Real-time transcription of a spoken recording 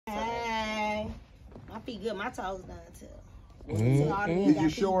feet good. My toes done too. Did you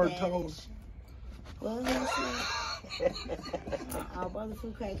show her toes? Well, Brother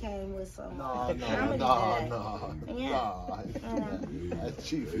Fuquabey came with some. No. That's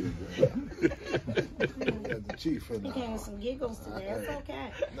chief in there. That's the chief in there. He came with some giggles today. That's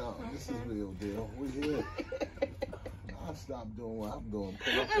okay. No, this is real deal. We here. I stopped doing what I'm doing.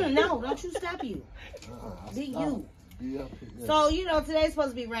 No, don't you stop you. Be you. Be up here. So, you know, today's supposed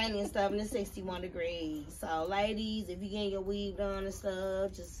to be rainy and stuff, and it's 61 degrees. So, ladies, if you getting your weave done and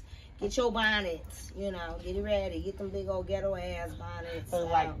stuff, just get your bonnets, you know, get it ready. Get them big old ghetto ass bonnets.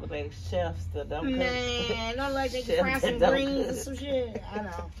 Like they chefs that don't Man, don't like they can fry some greens and some shit. I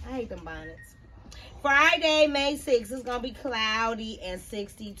know. I hate them bonnets. Friday, May 6th, it's going to be cloudy and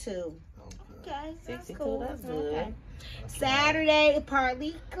 62. Okay, that's 62, cool. that's good. Okay. Saturday,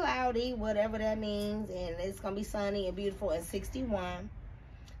 partly cloudy, whatever that means, and it's going to be sunny and beautiful and 61.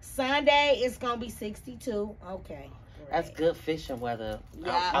 Sunday, it's going to be 62. Okay. That's good fishing weather.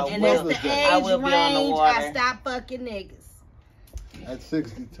 Yeah, and that's the age range I stop fucking niggas. At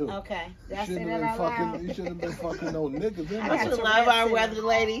 62. Okay. That's it. You shouldn't have been fucking no niggas. I should love our weather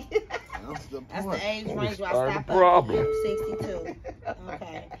lady. That's the point. That's the age range where I stop fucking 62.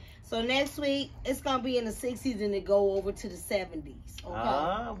 Okay. So next week, it's going to be in the 60s and it go over to the 70s. Okay.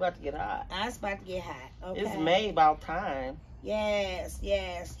 I'm about to get hot. It's about to get hot. Okay. It's May about time. Yes.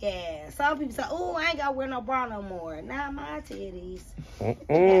 Some people say, oh, I ain't got to wear no bra no more. Not my titties.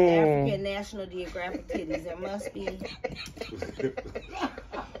 African National Geographic titties. There must be.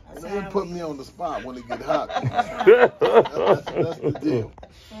 They put me on the spot when it get hot. That's the deal.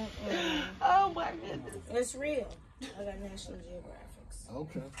 Oh, my goodness. It's real. I got National Geographics.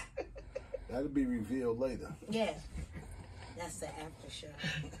 Okay. That'll be revealed later. Yeah. That's the after show.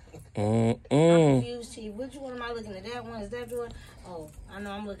 I'm confused, Chief. Which one am I looking at? That one? Is that the one? Oh, I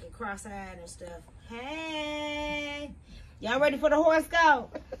know I'm looking cross-eyed and stuff. Hey! Y'all ready for the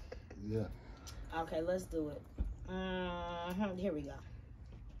horoscope? Yeah. Okay, let's do it. Here we go.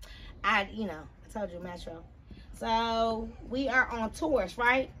 I told you, Metro. So, we are on Taurus,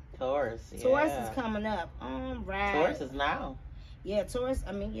 right? Taurus, yeah. Taurus is coming up. All right. Taurus is now. Yeah, Taurus.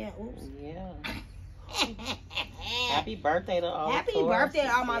 Oops. Yeah. Happy birthday to all Happy Taurus. birthday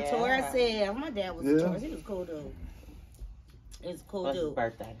to all my Tauruses. My dad was a Taurus. He was a cool dude. He's a cool What's dude. his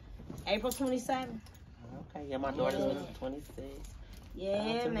birthday? April 27th. Okay, yeah, my daughter's was 26.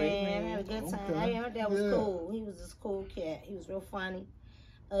 Yeah, man. I had a good time. Okay. My dad was cool. He was this cool cat. He was real funny.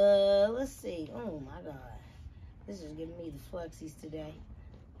 Let's see. Oh, my God. This is giving me the flexies today.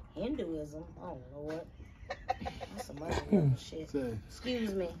 Hinduism. Oh, Lord. That's some other shit.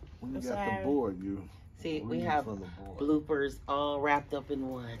 Excuse me. When you got the board, you... See, we have bloopers all wrapped up in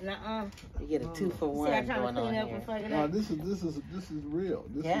one. Nuh-uh. You get a 2-for-1 See, I'm trying going to clean on up here. and fucking No, up. this is real.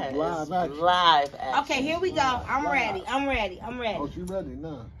 This Yeah, is live action. Live action. Okay, here we go. I'm ready. Oh, you ready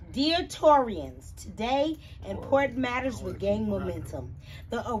now? Dear Taurians, today important matters will gain momentum.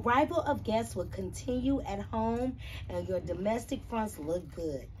 The arrival of guests will continue at home and your domestic fronts look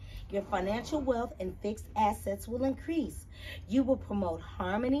good. Your financial wealth and fixed assets will increase. You will promote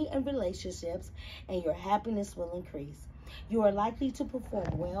harmony in relationships and your happiness will increase. You are likely to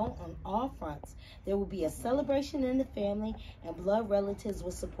perform well on all fronts. There will be a celebration in the family and blood relatives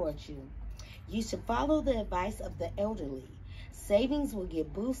will support you. You should follow the advice of the elderly. Savings will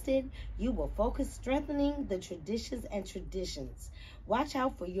get boosted. You will focus strengthening the traditions and traditions. Watch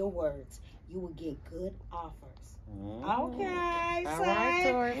out for your words. You will get good offers. Okay, all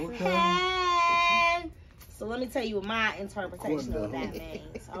right, hey. So let me tell you what my interpretation of that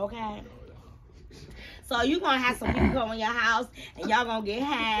means. Okay. So you're going to have some people come in your house and y'all going to get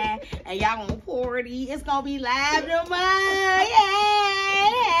high and y'all going to party. It's going to be live tomorrow.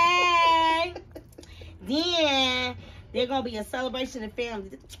 Yay! Then there's going to be a celebration of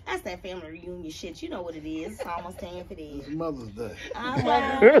family. That's that family reunion shit. You know what it is. It's almost time for this. It's Mother's Day.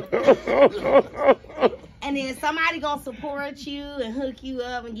 And then somebody going to support you and hook you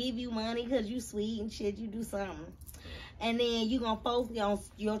up and give you money because you sweet and shit. You do something. And then you're going to focus on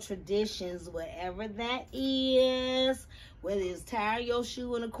your traditions, whatever that is. Whether it's tie your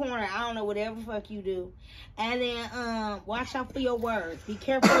shoe in the corner, I don't know, whatever the fuck you do. And then watch out for your words. Be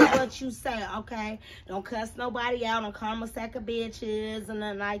careful with what you say, okay? Don't cuss nobody out. Don't call them a sack of bitches and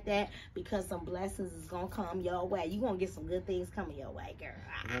nothing like that. Because some blessings is going to come your way. You're going to get some good things coming your way, girl.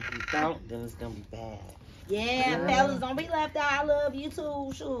 And if you don't, then it's going to be bad. Yeah, fellas, don't be left out. I love you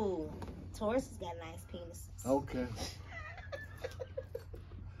too. Shoot. Taurus has got nice penises. Okay.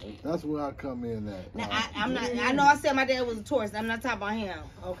 That's where I come in at. Now, I'm not. I know I said my dad was a Taurus. I'm not talking about him.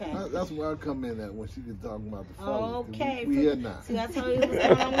 Okay. That's where I come in at when she get talking about the fellas. Okay. We here now. See, I told you what's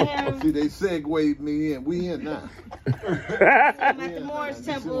going on with him. See, they segued me in. We here now. I'm at the Moorish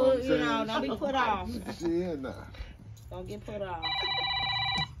Temple. You know, don't be put off. She here now. Don't get put off.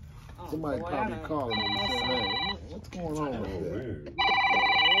 Oh, Somebody boy, probably calling me saying, "Hey, what's going on over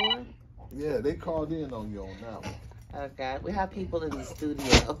there?" Yeah, they called in on you on that one. Oh God, we have people in the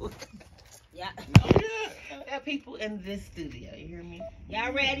studio. Yeah. We have people in this studio. You hear me?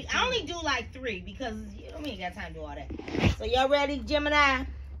 Y'all ready? I only do like 3 because you know we ain't got time to do all that. So y'all ready, Gemini?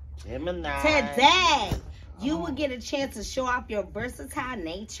 Gemini. Today, you will get a chance to show off your versatile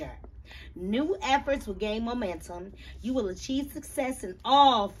nature. New efforts will gain momentum. You will achieve success in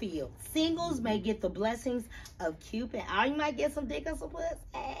all fields. Singles may get the blessings of Cupid. Or you might get some dick or some pussy.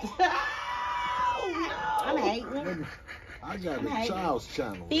 I'm hating. I got a child's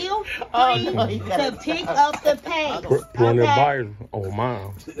channel. Feel free to pick up the pace. Put on that bias. Oh, my.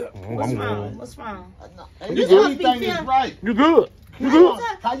 What's wrong? What's wrong? You good? Everything is right. You good? You good?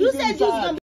 How You you said you was decide? gonna